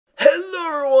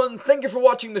everyone, thank you for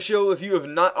watching the show. If you have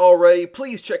not already,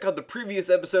 please check out the previous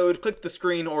episode, click the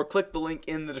screen, or click the link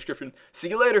in the description. See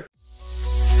you later!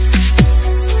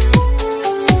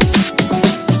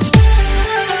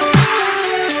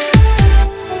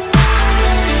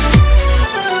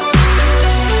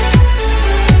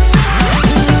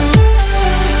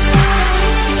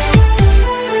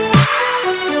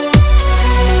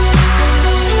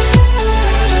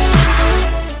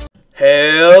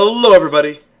 Hello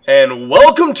everybody, and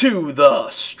welcome to the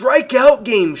Strikeout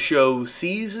Game Show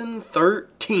Season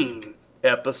 13,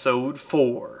 Episode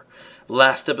 4.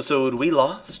 Last episode we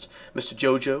lost Mr.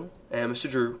 JoJo and Mr.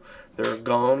 Drew. They're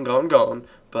gone,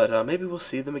 but maybe we'll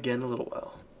see them again in a little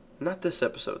while. Not this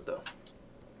episode, though.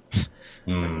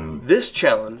 This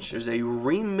challenge is a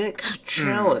remix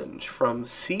challenge from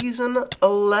Season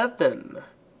 11.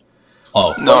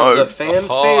 Oh no! The fan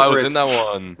favorites. I was in that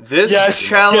one. This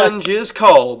challenge is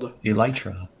called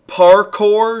Elytra.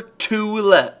 Parkour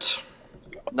Twolette.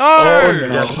 No! Oh,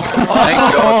 no. Thank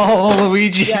God. Oh,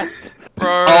 Luigi. Yes.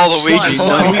 Bro. Oh, Luigi.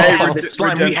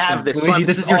 Slime, we have this. Luigi,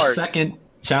 this is your second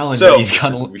challenge. So,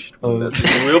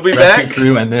 we'll be back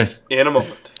crew and this. in a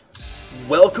moment.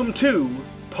 Welcome to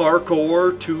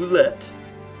Parkour Twolette.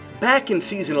 Back in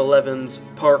Season 11's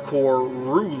Parkour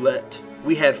Roulette,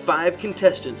 we had 5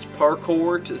 contestants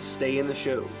parkour to stay in the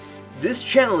show. This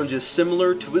challenge is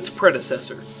similar to its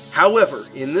predecessor. However,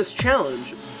 in this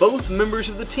challenge, both members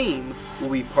of the team will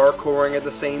be parkouring at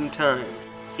the same time.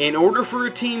 In order for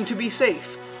a team to be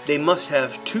safe, they must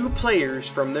have 2 players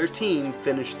from their team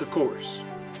finish the course.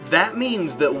 That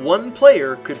means that one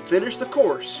player could finish the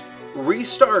course,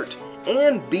 restart,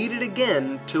 and beat it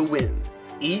again to win.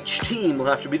 Each team will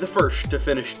have to be the first to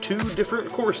finish 2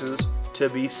 different courses to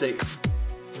be safe.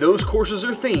 Those courses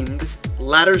are themed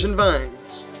ladders and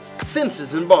vines,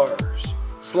 fences and bars,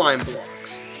 slime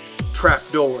blocks,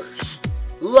 trapdoors,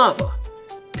 lava,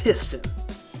 piston,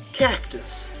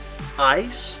 cactus,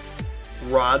 ice,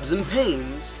 rods and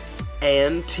panes,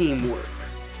 and teamwork.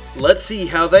 Let's see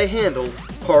how they handle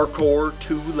Parkour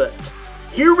Twolette.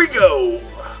 Here we go!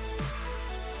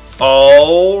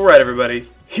 Alright everybody,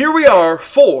 here we are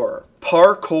for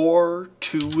Parkour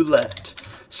Twolette.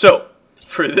 So,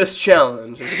 for this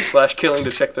challenge, /killing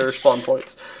to check their spawn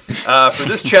points. For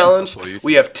this challenge,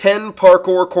 we have 10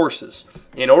 parkour courses.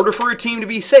 In order for a team to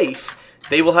be safe,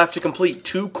 they will have to complete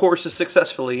 2 courses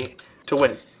successfully to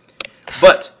win.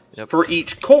 But for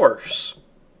each course,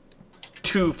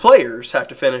 2 players have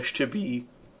to finish to be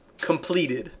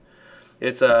completed.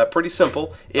 It's pretty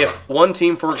simple. If one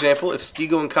team, for example, if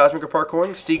Stego and Cosmic are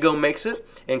parkouring, Stego makes it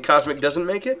and Cosmic doesn't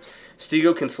make it,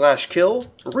 Stego can /kill,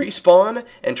 respawn,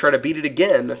 and try to beat it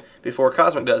again before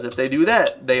Cosmic does. If they do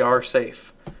that, they are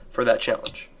safe for that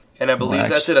challenge. And I believe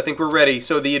that's it. I think we're ready.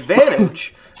 So the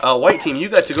advantage, white team, you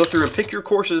got to go through and pick your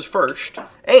courses first,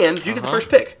 and you get the first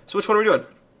pick. So which one are we doing?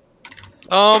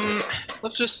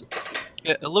 Let's just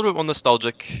get a little bit more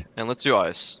nostalgic, and let's do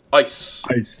ice. Ice.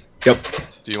 Ice. Yep.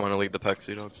 Do you want to lead the pack,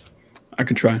 Sea-Dog? I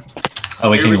can try. Oh,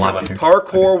 wait, can you live on here?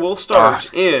 Parkour will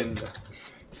start in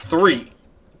 3,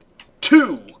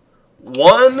 2,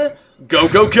 1, go,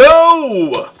 go,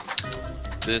 go!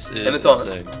 This is and it's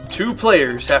insane. on. 2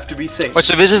 players have to be safe. Wait,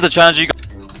 so this is the challenge you got?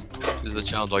 This is the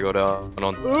challenge I got down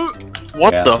on.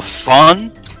 What the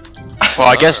fun? Well,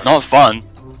 I guess not fun.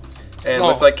 And it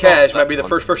looks like Cash might be the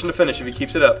first person to finish if he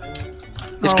keeps it up.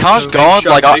 Is Cash gone?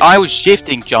 Like, I was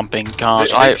shifting jumping,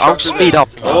 Cash. I'll speed up.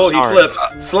 Oh, he slipped.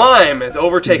 Slime is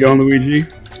overtaken. Go on, Luigi.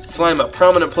 Slime, a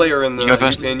prominent player in the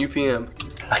in UPM.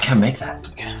 I can't make that.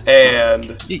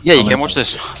 And yeah, you can watch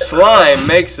this. Slime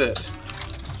makes it.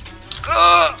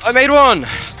 I made one.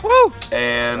 Woo!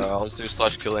 And I'll just do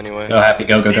 /kill anyway. Go happy,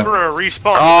 go.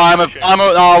 Respawn.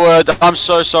 Oh, I'm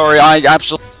so sorry. I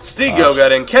absolutely. Stego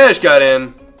got in. Cash got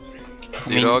in.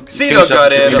 Sea-Dog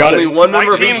got in. Only one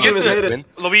member of each team has made it.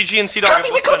 Luigi and Sea-Dog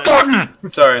have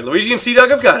Sorry, Luigi and Sea-Dog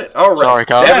have got it. All right. Sorry,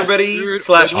 Kyle. Everybody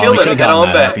 /kill and head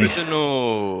on back.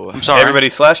 No. I'm sorry. Everybody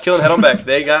 /kill and head on back.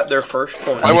 They got their first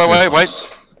point. Wait.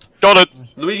 Got it.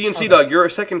 Luigi and Sea-Dog, your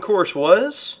second course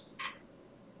was?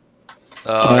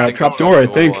 Trapdoor, I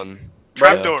think.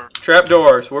 Trapdoor.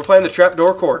 Trapdoor. So we're playing the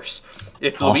trapdoor course.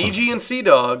 If Luigi and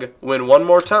Sea-Dog win one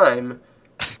more time,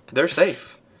 they're safe.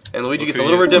 And Luigi gets a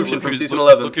little redemption from Season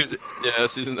 11.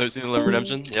 Season 11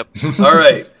 redemption. Yep.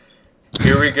 Alright.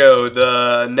 Here we go.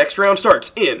 The next round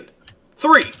starts in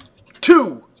 3,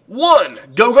 2, 1.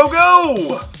 Go, go,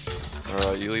 go!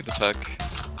 Alright, you lead the pack.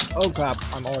 Oh crap,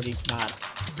 I'm already mad.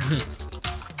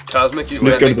 Cosmic, use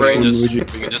Let's that go big to this brain. one, Luigi. We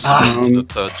can just sprint to the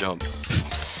 3rd jump.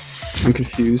 I'm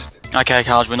confused. Okay,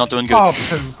 Cash, we're not doing good.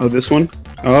 Oh, this one?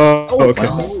 Oh, okay.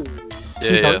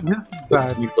 Yeah. This is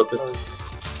bad.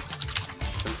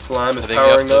 And Slime is I think you have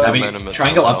powering to up. momentum it Try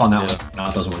and go up on that somehow, one. No,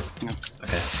 it doesn't work.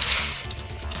 Okay.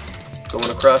 Going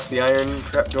across the iron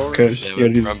trapdoor. Okay, Yeah, you gotta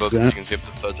do remember, you that. can skip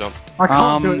the third jump. I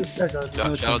can't do Um, it. Stego.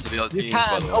 Shout out to the other You teams, by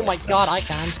can. the way. Oh my god, I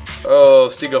can. Oh,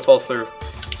 Stigo falls through.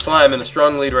 Slime in a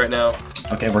strong lead right now.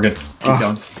 Okay, we're good. Keep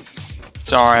going.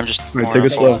 Sorry, I'm just. Alright, take it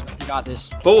slow. You got this.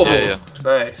 Bull. Yeah.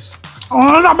 Nice. You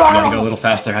gotta go a little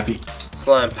faster, Happy.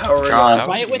 Slime powering Trying. up. How are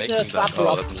Try you it with the making that? trapdoor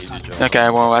Oh, up. that's an easy jump. Okay,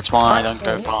 well that's why I don't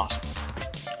go fast.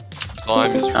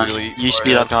 Slime is really. You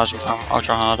speed up, guys. I'll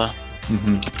try harder.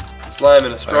 Slime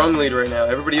in a strong lead right now.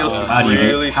 Everybody else is How do you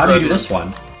really how do you struggling. do this one?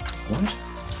 What?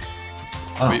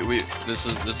 Oh.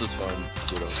 This is fun.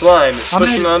 Sort of. Slime is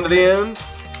pushing on to the end.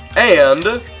 And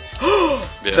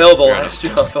Yeah, fell the fair last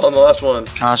jump. Fell on the last one.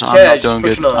 Guys, I'm Cash, not doing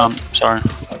pushing good. on. Sorry.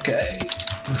 Okay.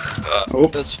 Oh.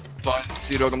 That's fine.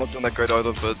 Sea-Dog, I'm not doing that great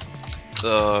either, but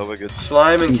we're good.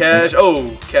 Slime and Cash.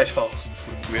 Oh, Cash falls.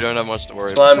 We don't have much to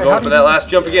worry Slime about. going for that last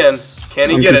jump again. Can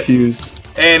he I'm get confused. it?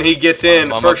 And he gets in.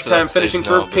 I'm up First to that time finishing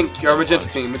stage for now, but- pink or magenta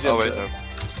team. Magenta. Oh wait, no.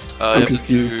 I'm You have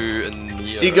confused. to do a Neo.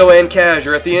 Stigo and Cash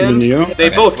are at the Is it a end. Neo? They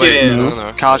Okay. both Wait, get in.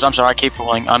 no. Guys, I'm sorry. I keep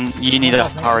falling. You need to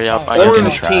hurry up. I Orange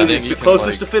don't try. team I is think the you can, closest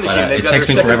like- to finishing. But, They've it got takes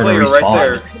their me second forever to player right respawn.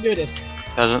 there. You can do this.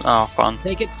 doesn't. Oh, fun.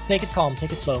 Take it calm,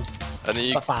 take it slow. I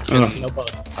think, But fast, Ugh. you know both.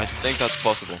 I think that's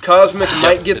possible. Cosmic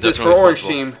might get it this for definitely is Orange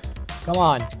possible. team. Come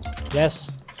on. Yes.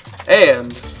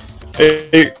 And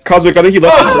Hey, Cosmic, I think you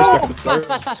left the first deck at the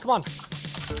start. Fast, come on.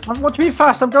 What do you mean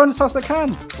fast? I'm going as fast as I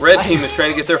can. Red team is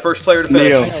trying to get their first player to finish.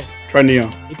 Neo. Okay. Try Neo.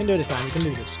 You can do this, man. You can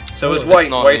do this. So is It's White.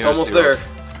 not White's Neo almost Zero. there.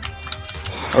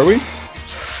 Are we?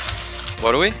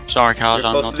 What are we? Sorry, Carlos.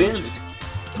 You're I'm close not to the doing. end.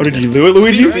 Oh, did you do it,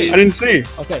 Luigi? Fifi. I didn't see.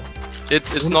 Okay.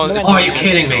 It's not. It's Oh, not are you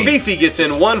kidding me? Fifi gets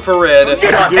in, one for red. And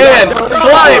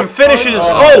Slime finishes.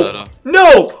 Oh!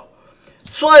 No!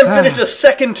 Slime finished a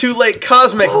second too late.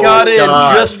 Cosmic got in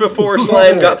just before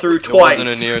Slime got through It wasn't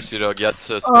a twice. Neo Sea-Dog yet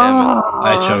to spam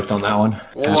I choked on that one.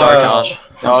 Sorry, Wow. Carlos.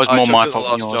 That was I more took my the fault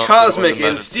last than yours. jump. Cosmic It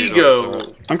and wasn't bad, it's alright.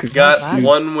 Stigo I'm confused. got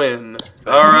one win.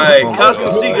 Alright, Cosmic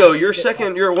and Stigo, your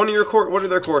second, one of your what are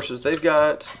their courses? They've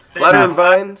got Ladder and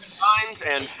Vines. Vines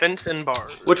and fence and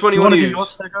bars. Which one do you want to do use?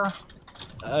 yours,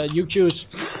 Stego? You choose.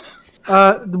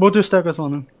 We'll do Stego's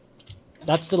one then.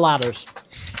 That's the ladders.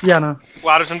 Yeah, no.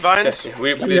 Ladders and vines. Yeah,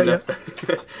 we didn't know.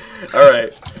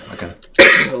 Alright. Okay.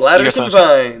 Ladders and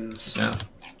Vines. Yeah.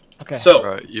 Okay. So,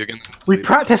 Right, you're gonna. We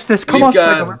practiced this. Come on, we've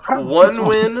Stego. We got practiced this one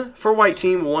win for White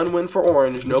Team, one win for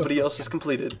Orange. Nobody else is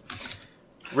completed.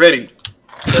 Ready.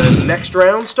 The next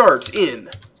round starts in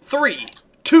 3,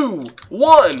 2,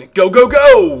 1. Go, go,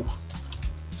 go!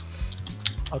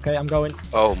 Okay, I'm going.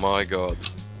 Oh my god.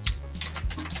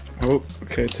 Oh,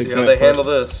 okay, take See that. how they part. handle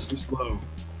this. Too slow.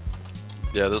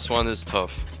 Yeah, this one is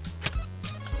tough.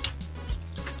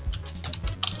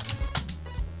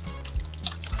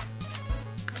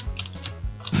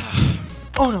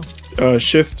 Oh no.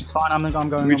 Shift. It's fine. I'm going.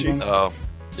 Luigi. I'm going. Oh,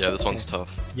 yeah, this one's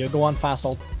tough. You go on fast.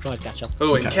 I'll try to catch up.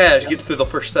 Oh, and Cash gets through the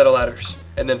first set of ladders,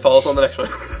 and then falls on the next one.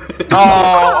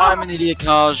 Oh, I'm an idiot,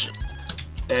 Carlos.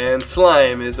 And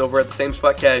Slime is over at the same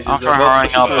spot Cash is. I'll They're try both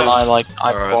hurrying up, pushing and through.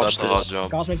 I Alright, botched that's a hard this.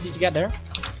 jump. Cosmic, did you get there?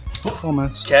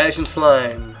 Almost. Cash and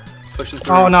Slime pushing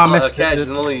through. Oh, no, I missed it, Cash dude. is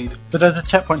in the lead. But there's a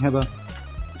checkpoint here, though.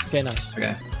 Okay, nice.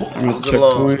 Okay. I'm at the Good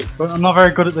long. checkpoint. But I'm not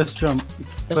very good at this jump.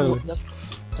 Clearly. That's-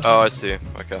 Oh, I see.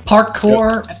 Okay.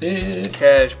 Parkour. Epic.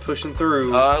 Cash pushing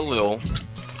through. A little.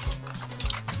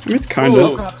 I mean, it's kind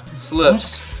Ooh, of.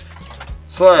 slips.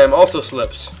 Slime also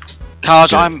slips.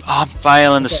 Carlos, I'm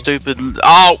failing the stupid.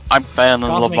 Oh, I'm failing the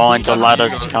Cosmic, Levine to you ladder,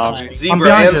 got it. Carlos. Zebra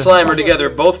behind and you. Slime are together.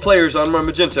 Both players on my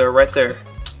magenta are right there.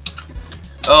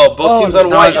 Oh, both teams on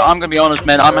Guys, white. I'm gonna be honest,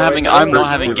 man. I'm not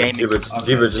having gaming.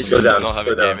 Zebra, just go down. Not Just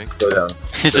having go down. gaming. Just go down.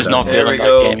 This is not There feeling we like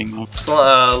go. gaming.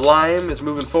 Man. Lime is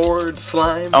moving forward.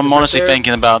 Slime. is I'm right honestly there.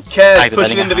 thinking about Cash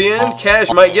activating pushing into the a- end. Cash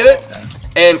might get it.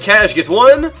 And Cash gets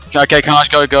one. Okay, Carlos,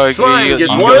 go. Slime You- gets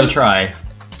I'm one. gonna try.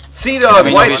 Sea Dog, I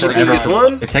mean, White obviously team gets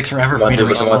one. It takes forever Come for on, me to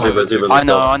Zebra, come on, respawn. Zebra, I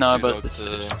know,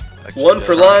 but One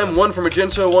for Lime, one for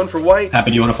Magenta, one for White.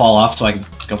 Happy, do you want to fall off so I can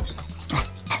go?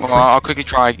 well, I'll quickly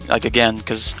try like again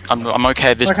because I'm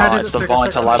okay at this Okay, I part. did It's it, the take it, Vine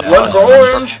to take it. ladder. One for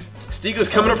Orange. Stego's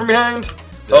coming up from behind.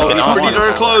 Oh, Okay, he's no, pretty I'm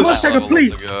darn on. close. Come on, Stego,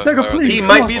 please. Stego, please. He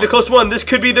might be the close one. This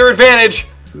could be their advantage.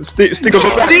 Stigo.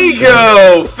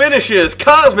 Stego finishes.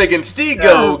 Cosmic and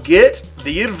Stego get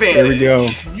the advantage. There we go.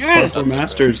 Yes! Parkour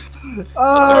Masters.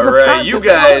 All right, you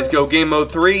guys go game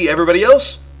mode 3. Everybody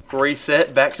else,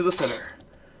 reset back to the center.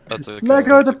 That's okay.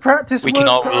 Lego, the practice. We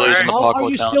cannot work. lose in the How are parkour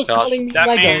you challenge, still guys. calling me That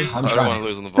Lego? means I'm I don't trying. want to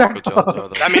lose in the Parkour challenge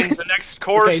either. that means the next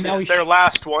course Okay, now we is their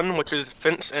last one, which is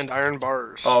fence and iron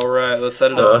bars. All right, let's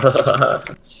set it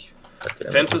up.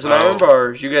 Fences and iron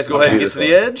bars. You guys go ahead and get to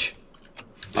the edge.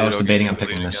 I was debating on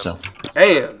picking this, so.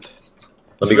 And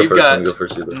Let me go we've first. got Let me go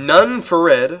first. Either. none for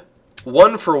red,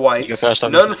 one for white, You go first,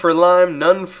 none for lime,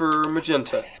 none for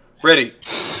magenta. Ready?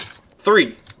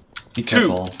 3, Be 2,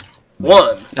 careful.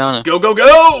 1. No. Go, go,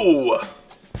 go!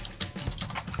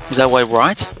 Is that way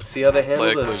right? Let's see how they handle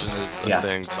Player this. collision is a Yeah,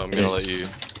 thing, so I'm it gonna is. let you.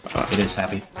 It is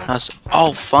happy.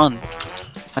 Oh, fun.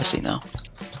 I see now.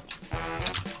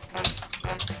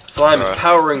 Slime is Alright.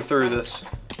 powering through this.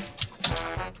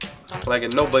 Like in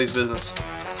nobody's business.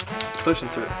 Pushing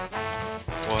through.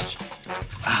 Watch.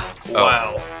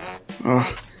 Wow.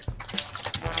 Oh,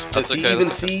 Does That's he okay, even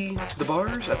that's okay. see the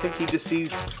bars? I think he just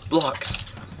sees blocks.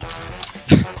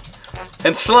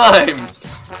 And Slime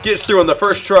gets through on the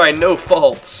first try, no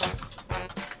faults.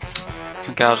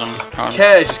 Guys, I'm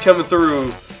Cash is coming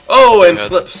through. Oh, and Good.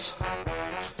 slips.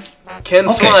 Can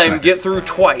Okay, Slime Slime. get through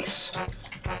twice?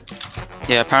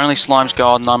 Yeah, apparently Slime's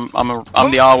God, and I'm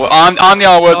the R word. I'm the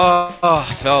R word.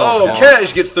 Oh,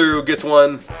 Cash gets through, gets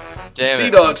one. Damn it.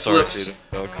 Sea-Dog I'm sorry, slips.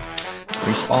 Sea-Dog.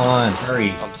 Respawn,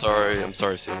 hurry. I'm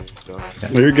sorry, Sea-Dog.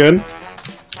 no, you're good.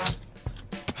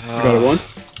 I got it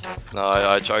once. No,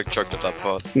 I chucked at that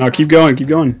part. No, keep going, keep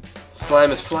going.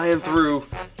 Slime is flying through.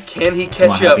 Can he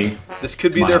Come on, catch up? Happy. This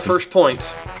could be Come on, their Happy. first point.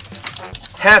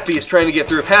 Happy is trying to get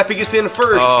through. If Happy gets in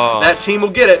first, Oh. that team will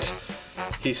get it.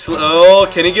 Oh,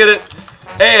 can he get it?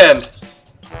 And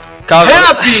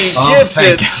Happy Oh, gets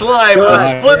thank it. you. Slime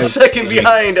a split second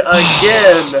behind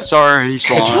again. Sorry,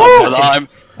 Slime. but I'm.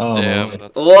 Oh, Damn. Lord.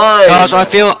 That's... Line. Cause I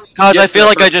feel Yes,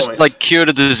 like I first just point. like cured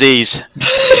a disease.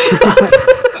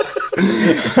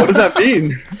 What does that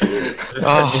mean?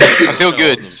 Oh, I feel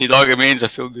good. See, dog, it means I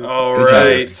feel good. All Good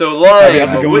right. job. So Happy,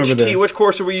 how's it Lime, going which over key? there? Which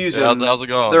course are we using? Yeah, how's it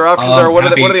going? Their options are what are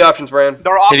Happy. the options, Brian?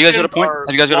 Their Have options you guys got a point? are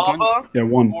Have you guys got a point? lava Yeah,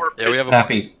 one. or Yeah, we have a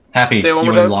Happy. Happy. Say it one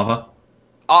You more want time.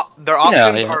 lava? Their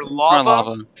options Yeah, are Try lava,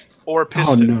 lava. or Oh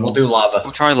piston. no. We'll do lava.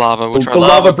 We'll try lava. We'll The try lava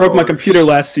lava. broke my course. computer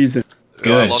last season.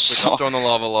 Yeah, I Good. lost the capture on the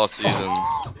lava last season.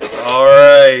 All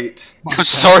right. I'm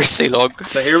sorry, Sea Dog.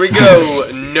 So here we go.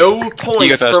 No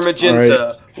points first. for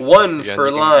magenta. One Again, for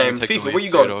you can lime. take the FIFA, lead, where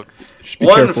you going? Sea-Dog. Just be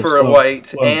One careful, for slow. white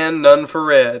Slow. and none for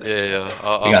red. Yeah,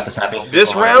 yeah. We got this, Happy.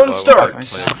 This behind round by one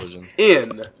starts player collision.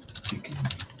 in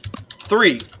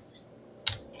 3,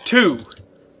 2,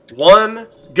 1,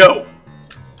 go.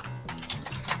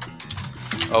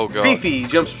 Oh god. Fifi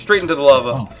jumps straight into the lava,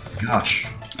 Oh, gosh.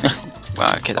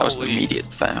 Wow, okay, that was an Holy. immediate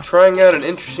fail. trying out an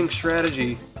interesting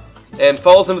strategy, and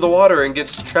falls into the water and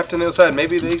gets trapped on the other side.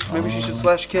 Maybe she should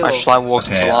slash kill. I slide walked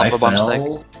into Okay, I lava by mistake.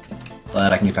 fell,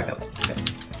 but I can get back up. Okay.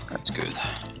 That's good.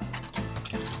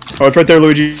 Oh, it's right there,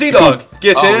 Luigi. Sea Dog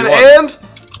gets Oh, in we won. and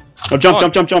Oh,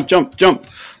 jump. Jump.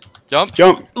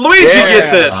 Jump. Luigi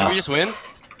gets it. Did we just win?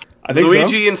 I think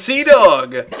Luigi and Sea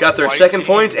Dog got their White second team.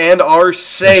 point and are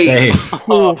safe. so.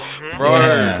 Oh, Bro.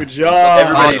 Yeah. good job.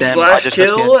 Everybody Oh, damn, I slash just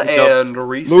missed kill it. Good job. and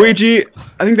reset. Luigi,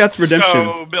 I think that's redemption.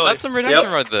 So, Billy, That's some redemption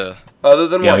Yep. right there. Other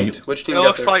than Yeah, white, you- which it team got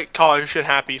looks there? like college and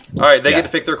happy. All right, they Yeah. get to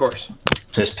pick their course.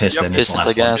 Just Piston. Yep, is the Pistons, I last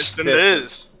one. guess. Piston it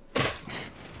is.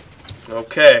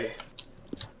 Okay,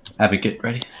 Happy, get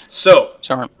ready. so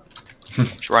Sorry.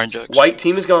 Just writing jokes. white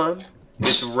team is gone.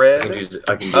 It's I can red. use it.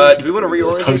 I can use Do it. we want to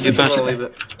reorient Who's it? the Or do we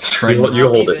first? want to leave it? You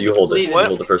hold it. You hold it. Leave You it.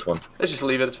 hold the first one. Let's just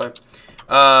leave it. It's fine.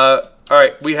 All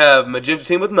right, we have magenta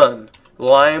team with none,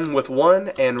 lime with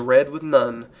 1, and red with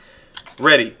none.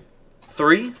 Ready?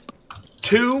 3,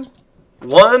 2,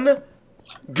 1,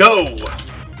 go!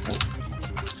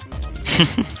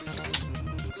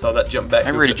 Saw that jump back. I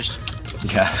really just.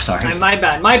 Yeah, sorry. My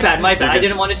bad. You're I good.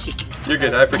 didn't want to cheat. You're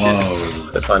good. I appreciate it. Whoa.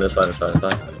 That's fine. That's fine. That's fine.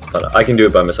 That's fine. It's fine. I can do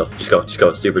it by myself. Just go. Just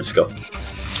go. Super. Just go.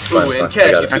 It's Ooh, fine, it's and fine. I Cash, got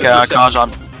you it. took Okay, the guys,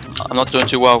 second. I'm not doing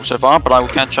too well so far, but I will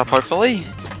catch up hopefully.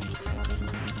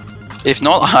 If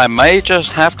not, I may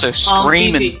just have to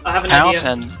scream Fifi, and I have an pout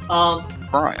idea. and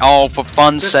cry. Oh, for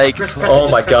fun's sake! Press Oh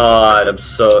my God! I'm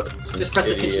so. Just press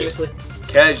it idiot. continuously.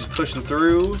 Cash is pushing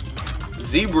through.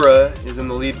 Zebra is in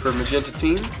the lead for magenta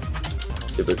team.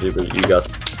 Super. You got.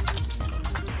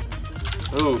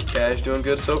 Ooh, Cash doing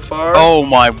good so far. Oh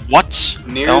my what?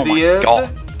 Near Oh the my end.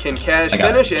 God. Can Cash I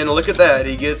got finish? And look at that.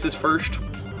 He gets his first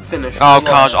finish. Oh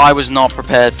gosh, I was not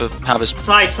prepared for how this.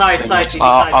 Side, Fifi,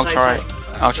 I'll side, try. side.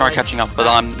 I'll try catching up, but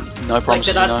I'm no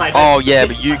promises. that You know. side. Oh yeah,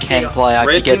 but you can play. I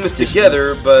Red forget team is this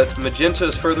together, but magenta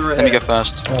is further ahead. Let me go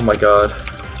first. Oh my God.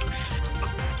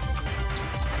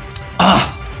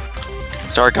 Ah!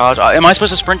 Sorry, Kaj. Am I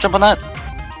supposed to sprint jump on that?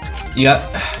 Yeah.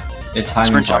 It times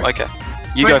Sprint jump. hard. Okay.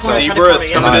 You go Try first. Zebra is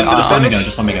Yeah. coming into the Just let me go. finish.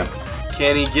 Just let me go.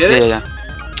 Can he get Yeah, it? yeah.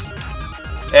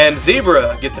 And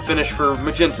Zebra gets a finish for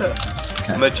magenta.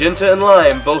 Okay. Magenta and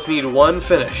lime both need 1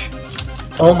 finish.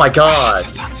 Oh my God.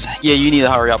 Yeah, you need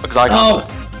to hurry up because I can't.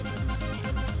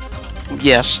 Oh!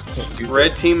 Yes.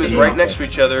 Red team is right next to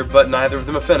each other, but neither of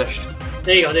them have finished.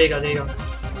 There you go, there you go, there you go.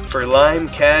 For Lime,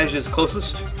 Cash is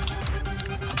closest.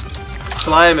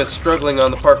 Slime is struggling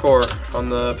on the parkour, on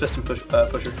the piston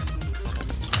pusher.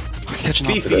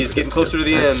 Fifi is getting closer to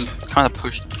the end. Kind of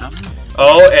pushed.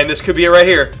 Oh, and this could be it right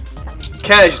here.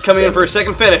 Cash is coming in for a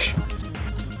second finish.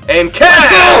 And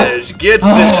Cash gets it.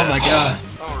 Oh my god.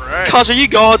 Alright. Cuz, are you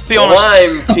God? Be honest.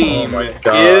 Lime team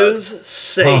is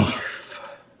safe.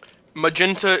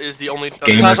 Magenta is the only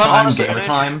Gamer Guys, I'm time, honestly- gamer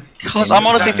time. Cuz, I'm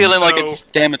honestly feeling like it's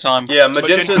damn it time. Yeah,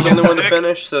 Magenta is the only one to pick.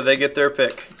 finish, so they get their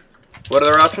pick. What are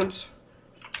their options?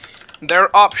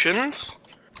 Their options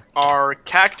are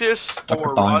Cactus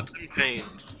or Fine. Rods and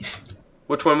Pains.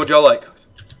 Which one would y'all like?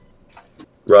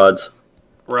 Rods.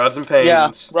 Rods and Pains.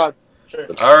 Yeah, Rod. Sure.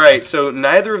 Alright, so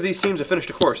neither of these teams have finished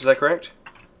a course, is that correct?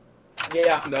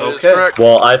 Yeah. That is Okay. correct.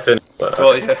 Well, I finished. But,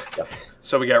 Well, yeah.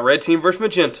 So we got red team versus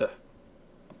magenta.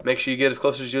 Make sure you get as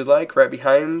close as you'd like, right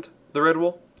behind the red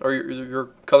wool, or your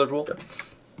colored wool.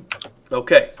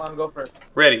 Okay, Slime, go first.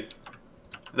 ready.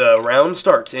 The round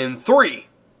starts in 3,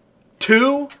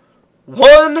 2,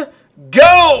 1,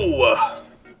 go!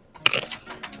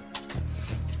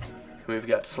 We've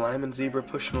got Slime and Zebra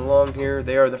pushing along here.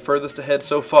 They are the furthest ahead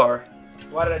so far.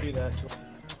 Why did I do that?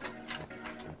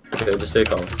 Okay, just stay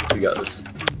calm. You got this.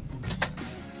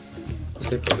 Just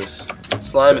stay focused.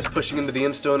 Slime is pushing into the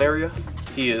endstone area.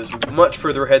 He is much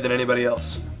further ahead than anybody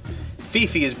else.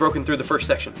 Fifi has broken through the first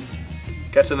section.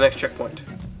 Got to the next checkpoint.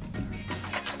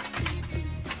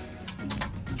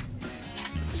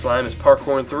 Slime is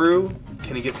parkouring through.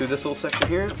 Can he get through this little section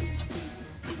here?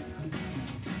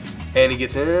 And he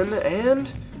gets in,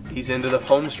 and he's into the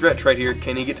home stretch right here.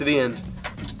 Can he get to the end?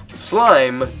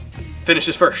 Slime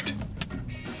finishes first.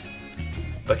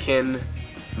 But can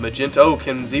Magenta, oh,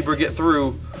 can Zebra get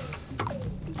through?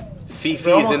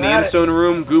 Fifi is in the endstone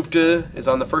room. Gupta is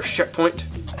on the first checkpoint.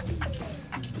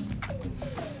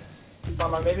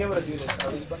 Slime, I may be able to do this.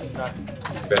 At least bring it back.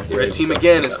 Okay, Red team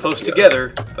again is close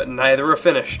together, but neither are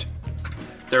finished.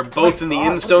 They're both in the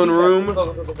endstone room.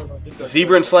 Go, go, go, go, go. Keep going.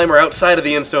 Zebra and Slime are outside of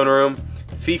the endstone room.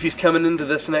 Fifi's coming into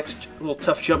this next little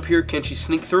tough jump here. Can she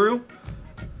sneak through?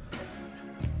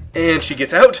 And she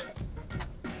gets out.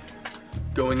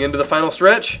 Going into the final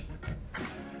stretch.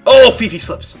 Oh, Fifi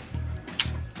slips.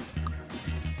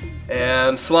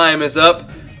 And Slime is up,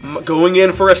 going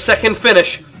in for a second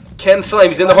finish. Ken Slime,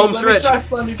 he's in the home stretch.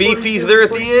 Fifi's there at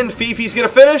the end. Fifi's gonna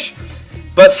finish.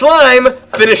 But Slime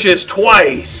finishes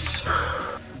twice.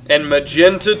 And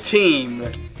Magenta team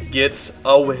gets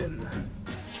a win.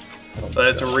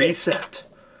 Let's reset.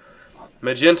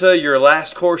 Magenta, your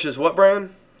last course is what,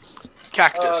 Brian?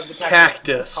 Cactus.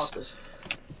 Cactus.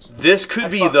 This could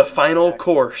be the final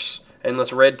course,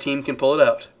 unless red team can pull it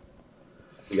out.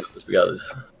 We got this. We got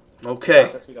this.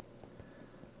 Okay.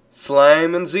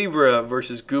 Slime and Zebra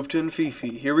versus Gupta and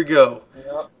Fifi. Here we go.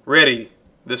 Ready.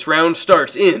 This round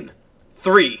starts in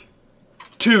 3,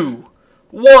 2,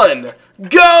 1,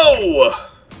 go! Oh,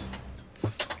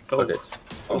 Okay.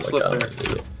 Oh my slip god. there. I'm an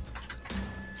idiot.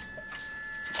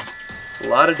 A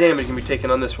lot of damage can be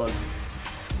taken on this one.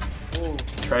 Ooh.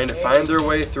 Trying to find their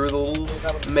way through the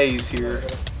little maze here.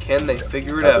 Can they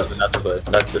figure it Not out? this way, not this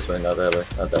way. Not this way. Not that way.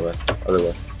 Not that way. Other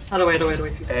way. Other way, other way, other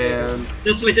way. And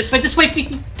This way, this way, this way,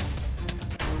 Fifi.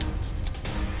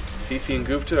 Fifi and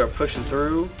Gupta are pushing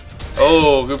through.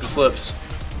 Oh, Gupta slips.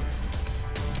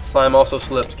 Slime also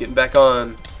slips, getting back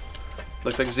on.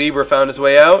 Looks like Zebra found his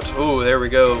way out. Oh, there we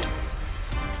go.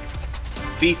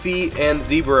 Fifi and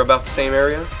Zebra are about the same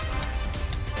area.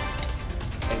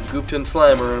 And Gupta and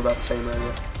Slime are in about the same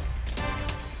area.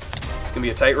 It's gonna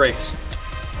be a tight race.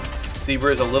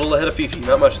 Zebra is a little ahead of Fifi,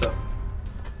 not much though.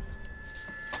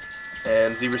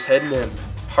 And Zebra's heading in.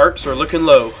 Hearts are looking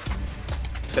low.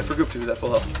 Except for Gupta, who's at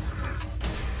full health.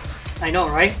 I know,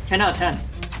 right? 10 out of 10.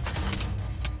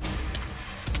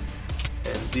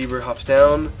 And Zebra hops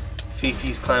down.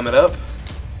 Fifi's climbing up.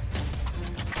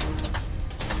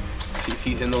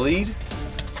 Fifi's in the lead.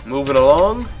 Moving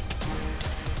along.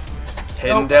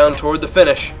 Heading down toward the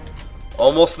finish.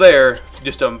 Almost there.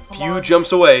 Just a few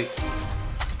jumps away.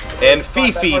 And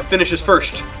Fifi finishes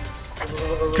first.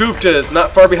 Gupta is not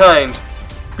far behind.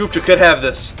 Gupta could have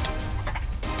this.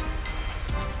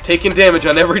 Taking damage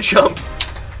on every jump.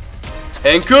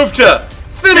 And Gupta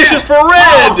finishes for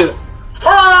red!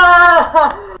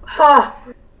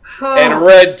 And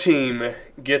red team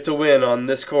gets a win on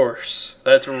this course.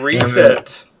 Let's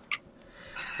reset.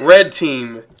 Red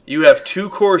team, you have 2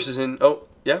 courses in... Oh,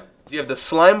 yeah? You have the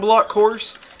slime block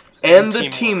course and the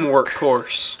teamwork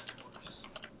course.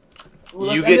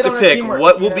 You get to pick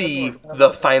what will be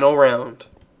the final round.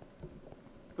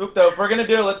 Gupta, if we're gonna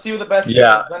do it, let's see who the best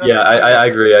Yeah, is. yeah, I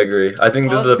agree, I agree. I think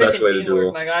this is the best way to do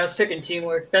it. My guy, I was picking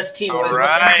teamwork. Best team wins.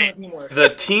 Alright. The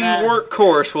teamwork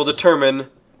course will determine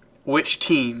which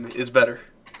team is better.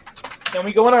 Can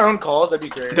we go on our own calls? That'd be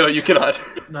great. No, you cannot.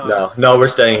 No, we're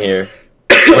staying here.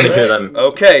 I want to hear them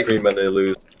Okay. scream when they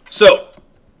lose. So,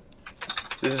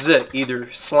 this is it.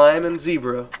 Either Slime and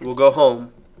Zebra will go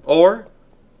home, or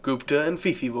Gupta and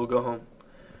Fifi will go home.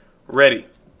 Ready.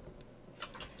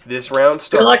 This round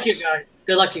starts. Good luck, you guys.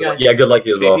 Good luck, you guys. Yeah, good luck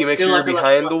you as well. Fifi, make sure you're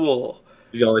behind the wall.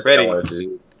 He's the only thing I wanted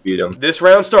to beat him. This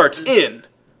round starts in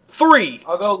 3,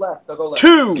 I'll go left.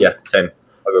 2, Yeah, same.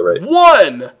 I'll go right.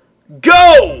 1,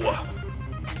 go!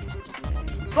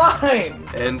 Slime!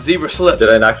 And Zebra slips. Did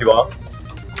I knock you off?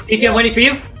 Fifi, I'm waiting for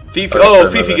you. Fifi, Okay, oh,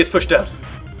 sorry, Fifi my gets pushed down.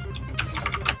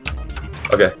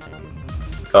 Okay.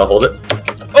 Hold it.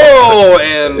 Oh,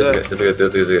 and It's good.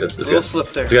 It's little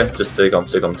slip there. It's good. Just stay calm.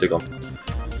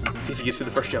 Fifi gets through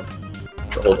the first jump.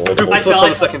 Hold Gupta slips on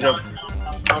the second jump.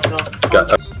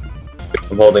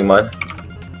 I'm holding mine.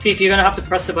 Fifi, you're gonna have to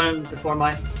press the button before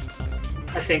mine.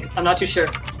 I think. I'm not too sure.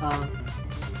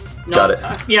 No, Got it.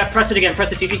 Yeah, press it again.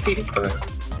 Press it, Fifi. Okay.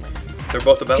 They're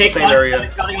both about Okay, the same area.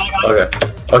 Got it. Okay,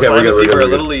 Slime we're and good. Zebra a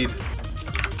little lead.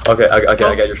 Okay, I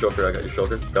got your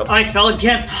shoulder. Go. I fell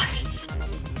again.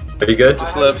 Are you good?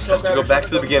 Just slips. Has to go back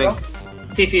to the beginning.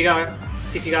 Fifi, you got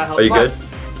help. Are you good?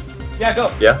 Yeah, go.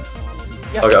 Yeah?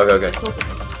 Yeah. Okay.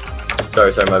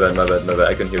 Sorry, my bad.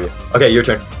 I couldn't hear you. Okay, your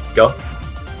turn. Go.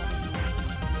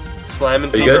 Slime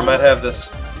and Are you Zebra good? might have this.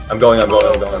 I'm going. Hold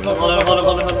on.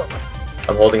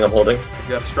 I'm holding. You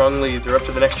got a strong lead. They're up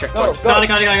to the next checkpoint. Got it.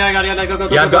 Go.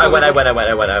 Yeah, I went.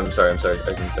 I'm sorry. I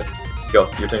didn't say. Go.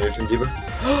 Your turn, Zebra.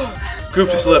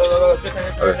 Gupta slips.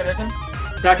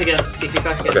 Back again. Fifi,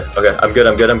 back again. Okay. I'm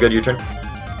good. Your turn.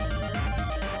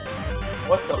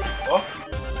 What the fuck?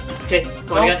 Okay,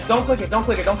 going again. Don't click it.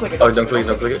 Oh, don't click it.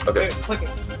 Okay. Wait, click it.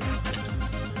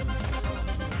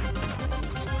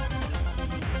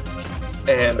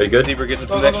 And Are you good? Zebra gets up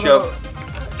to the next jump.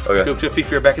 Okay. Gupta and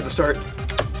Fifi are back at the start.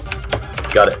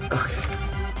 Got it. Okay.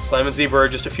 Slime and Zebra are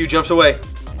just a few jumps away.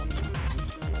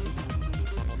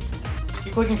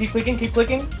 Keep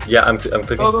clicking. Yeah, I'm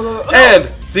clicking. Go. And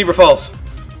Zebra falls.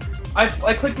 I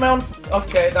clicked mount.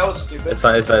 Okay, that was stupid. It's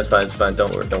fine.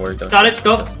 Don't worry. Got it.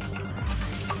 Go.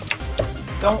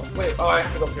 Don't wait. Oh, I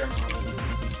have to go up here.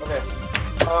 Okay.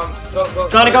 Go.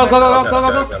 Got it. Go. I'm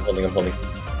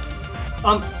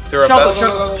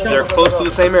holding. They're close to the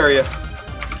same area.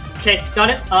 Okay, got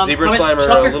it. Zebra and Slime are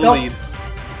a little lead.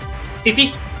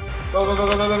 Fifi. Go.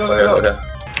 Okay.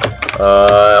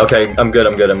 Okay. I'm good.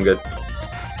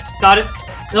 Got it.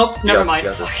 Nope. Never mind.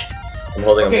 Yes. Fuck. I'm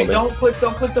holding. Okay, don't click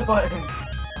the button.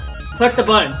 Click the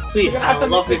button, please. I would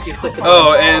love if you click the button.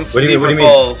 Oh, and What do you Zebra mean?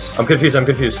 falls. I'm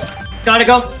confused. Gotta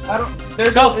go.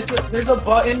 There's a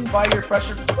button by your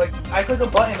pressure. Like I click a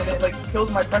button and it like kills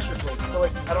my pressure plate. So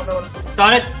like I don't know what.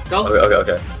 Got it. Go.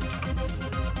 Okay.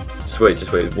 Just wait.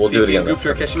 We'll do it Fifi again. and Gupta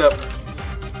are catching up.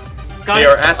 Got They it.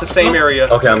 are at the same area.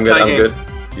 Okay, I'm good. Tie game.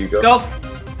 You go. Go.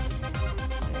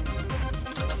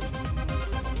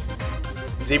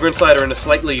 Zebra and Slide are in a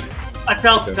slight lead. I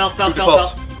fell. Gupta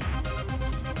falls.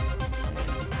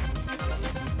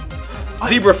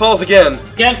 Zebra falls again.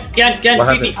 Again.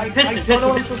 What Fifi. happened? Piston.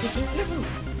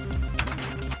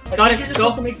 Got it. You're Go.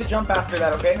 supposed to make the jump after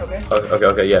that. Okay.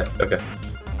 Okay. Yeah. Okay.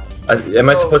 Am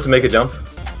I supposed to make a jump?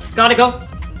 Gotta go.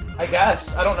 I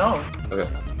guess. I don't know.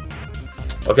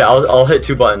 Okay. I'll hit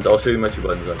 2 buttons. I'll show you my 2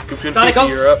 buttons then. Gupta and Gotta Fifi,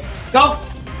 go. you're up. Go.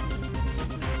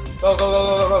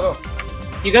 Go.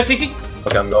 You good, Fifi?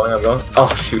 Okay, I'm going.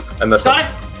 Oh shoot, I messed Got up.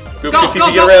 it. Gupta and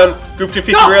Fifi get around. Gupta and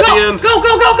Fifi are at the end. Go.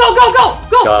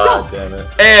 God damn it.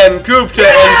 And Gupta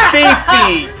and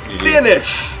Fifi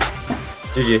finish.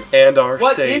 GG. And are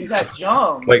What saved. is that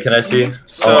jump? Wait, can I see?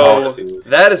 So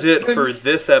that is it for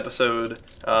this episode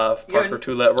of Parkour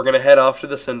Twolette. We're gonna head off to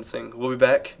the sentencing. We'll be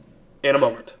back in a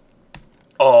moment.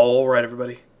 All right,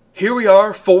 everybody. Here we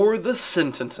are for the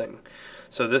sentencing.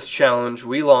 So this challenge,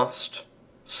 we lost.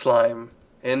 Slime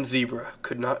and Zebra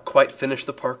could not quite finish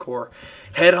the parkour.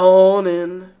 Head on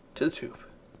in to the tube.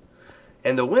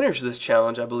 And the winners of this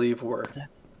challenge, I believe, were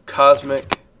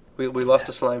Cosmic. We lost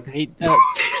to Slime.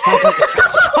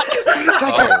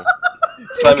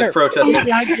 Slime is protesting.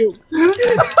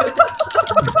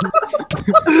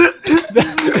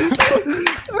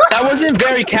 That wasn't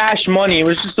very cash money. It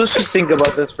was just, let's just think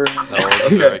about this for a minute. That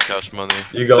was very cash money.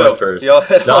 You go in first. No,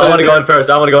 I want to go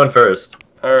in first.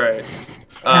 Alright.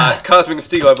 Cosmic and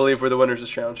Stego, I believe, were the winners of this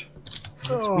challenge.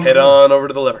 Head on over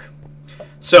to the lever.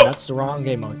 So, that's the wrong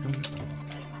game mode.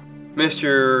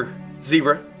 Mr.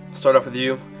 Zebra, start off with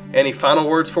you. Any final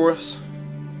words for us?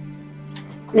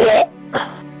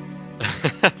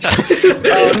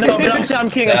 Oh no, but I'm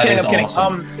kidding. I'm kidding.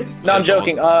 No, I'm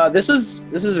joking. This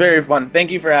is very fun.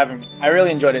 Thank you for having me. I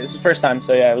really enjoyed it. This is the first time,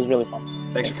 so yeah, it was really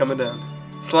fun. Thanks for coming down.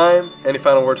 Slime, any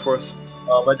final words for us?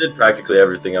 I did practically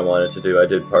everything I wanted to do. I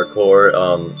did parkour.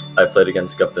 I played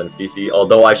against Gupta and Fifi,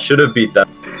 although I should have beat them.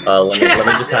 Let me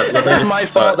just have. That's my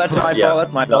fault. That's my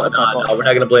fault. No, we're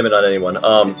not gonna blame it on anyone.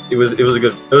 It was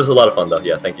a lot of fun though.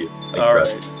 Yeah, thank you. All right,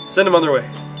 send them on their way.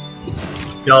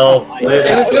 Yo,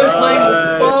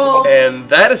 and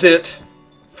that is it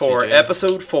for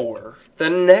episode 4.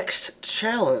 The next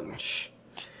challenge,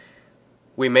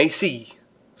 we may see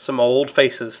some old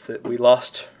faces that we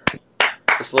lost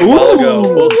just a little while ago.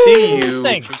 We'll see you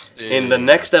in the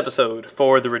next episode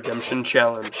for the Redemption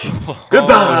Challenge.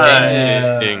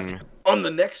 Goodbye! On the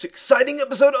next exciting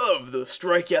episode of the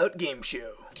Strikeout Game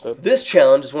Show. This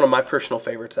challenge is one of my personal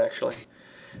favorites, actually.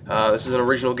 This is an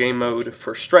original game mode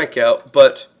for Strikeout,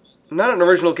 but not an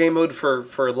original game mode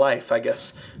for life, I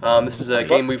guess. This is a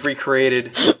game we've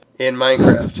recreated in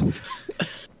Minecraft.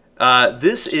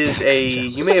 This is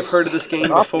you may have heard of this game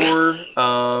before.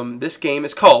 This game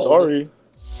is called